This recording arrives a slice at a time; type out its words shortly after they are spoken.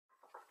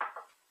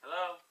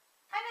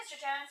Mr.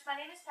 Jones. My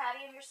name is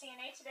Patty. I'm your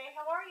CNA today.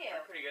 How are you?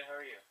 I'm pretty good.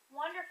 How are you?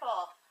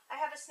 Wonderful. I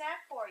have a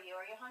snack for you.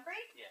 Are you hungry?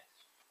 Yes.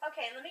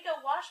 Okay, let me go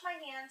wash my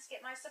hands,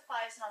 get my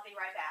supplies, and I'll be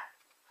right back.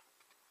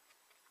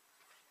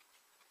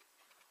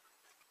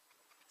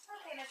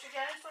 Okay, Mr.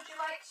 Jones, would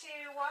you like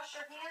to wash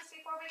your hands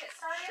before we get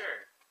started?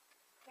 Sure.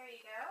 There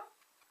you go.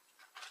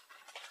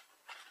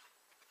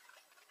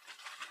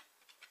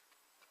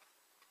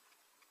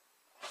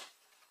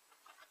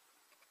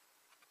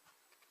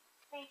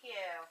 Thank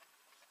you.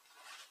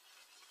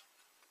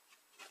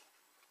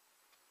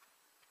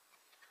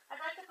 I'd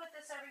like to put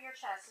this over your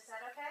chest. Is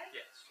that okay?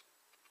 Yes.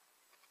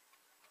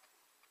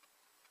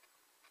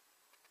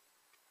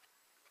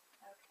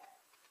 Okay.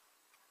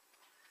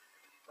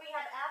 We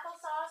have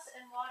applesauce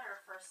and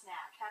water for a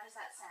snack. How does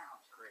that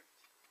sound? Great.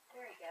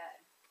 Very good.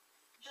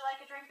 Would you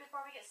like a drink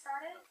before we get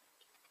started?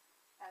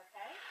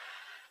 Okay.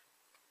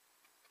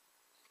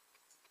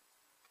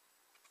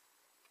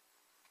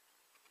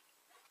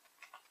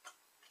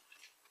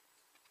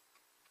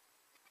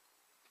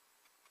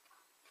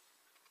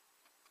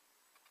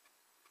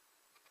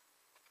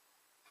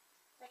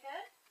 Is that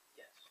good?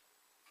 Yes.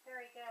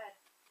 Very good.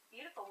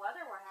 Beautiful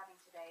weather we're having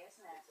today,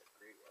 isn't it? It's a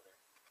great weather.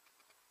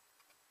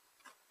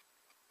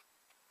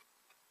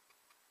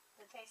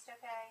 Does it taste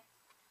okay?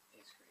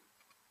 It's great.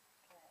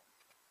 Good.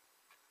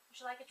 Would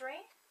you like a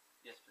drink?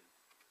 Yes, please.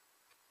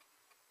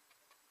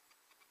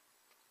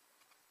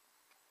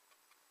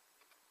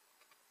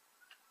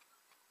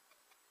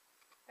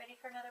 Ready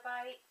for another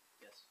bite?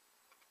 Yes.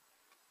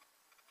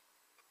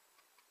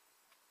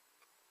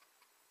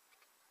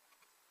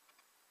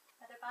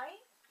 Another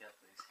bite? Yes,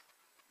 please.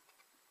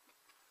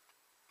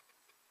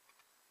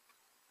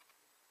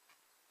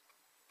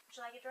 Would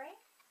you like a drink?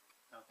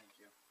 No,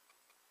 thank you.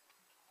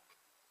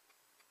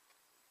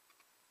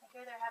 I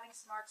hear they're having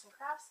some arts and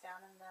crafts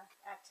down in the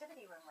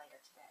activity room later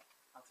today.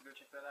 I'll have to go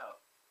check that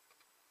out.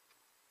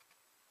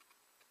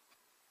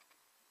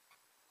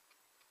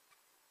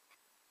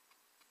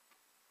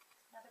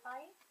 Another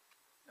bite?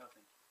 No,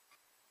 thank you.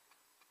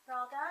 You're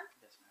all done?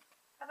 Yes, ma'am.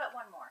 How about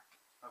one more?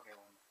 Okay,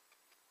 one more.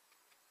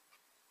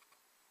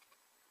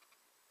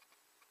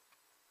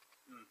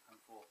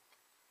 I'm full.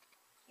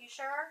 You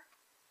sure?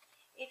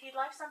 If you'd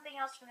like something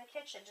else from the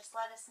kitchen, just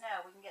let us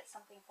know. We can get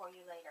something for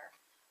you later.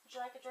 Would you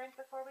like a drink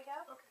before we go?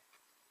 Okay.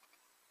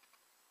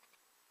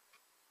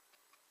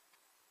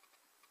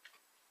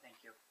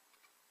 Thank you.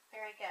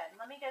 Very good.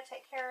 Let me go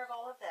take care of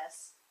all of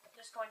this. I'm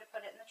just going to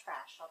put it in the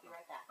trash. I'll be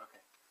right back. Okay.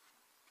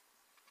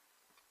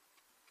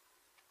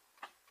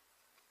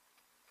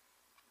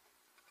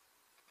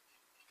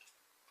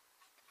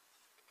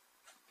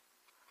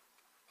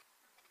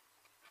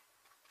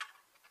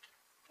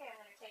 Okay, I'm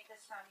going to take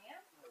this from you.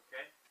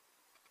 Okay.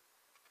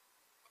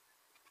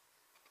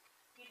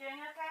 You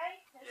doing okay?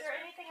 Is Yes, there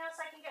ma'am. anything else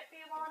I can get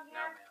for you while I'm No,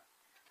 here?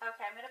 ma'am.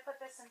 Okay, I'm going to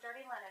put this in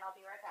dirty linen. I'll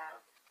be right back.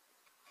 Okay.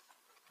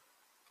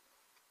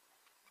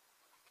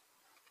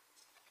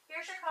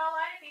 Here's your call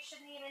line. If you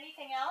should need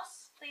anything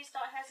else, please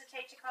don't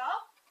hesitate to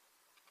call.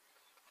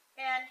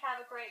 And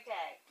have a great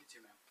day. You too,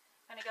 ma'am.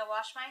 I'm going to go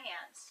wash my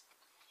hands.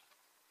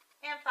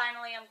 And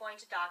finally, I'm going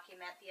to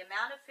document the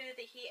amount of food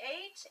that he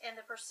ate and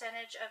the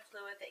percentage of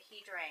fluid that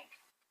he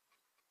drank.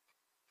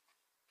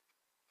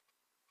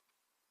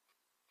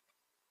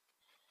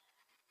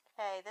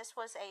 Okay, this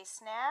was a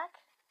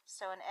snack,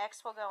 so an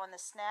X will go in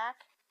the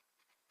snack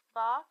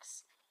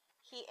box.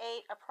 He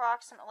ate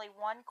approximately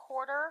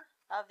 1/4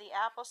 of the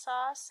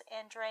applesauce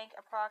and drank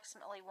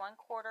approximately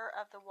 1/4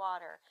 of the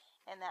water,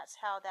 and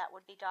that's how that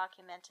would be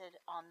documented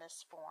on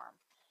this form.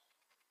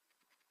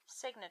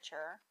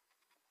 Signature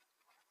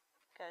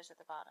goes at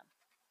the bottom.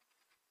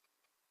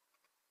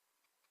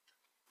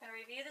 I'm going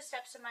to review the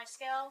steps of my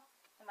scale,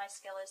 and my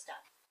scale is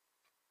done.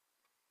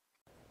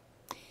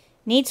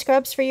 Need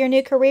scrubs for your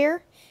new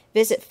career?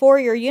 Visit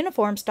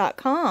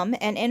foryouruniforms.com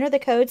and enter the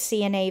code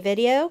CNA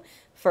Video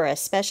for a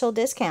special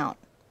discount.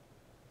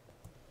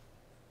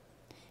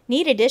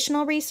 Need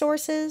additional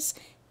resources?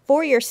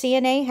 For Your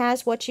CNA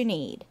has what you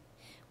need.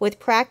 With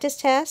practice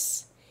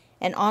tests,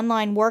 an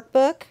online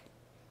workbook,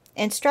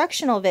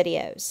 instructional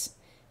videos,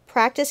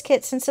 practice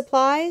kits and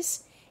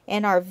supplies,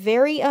 and our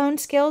very own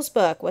skills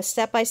book with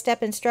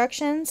step-by-step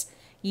instructions,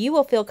 you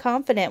will feel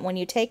confident when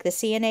you take the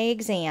CNA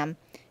exam.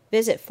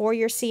 Visit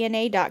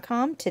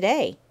foryourcna.com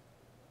today.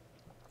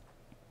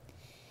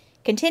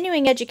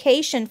 Continuing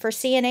education for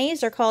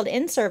CNAs are called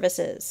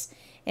in-services.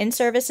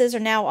 In-services are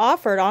now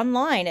offered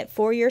online at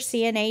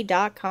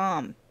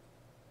foryourcna.com.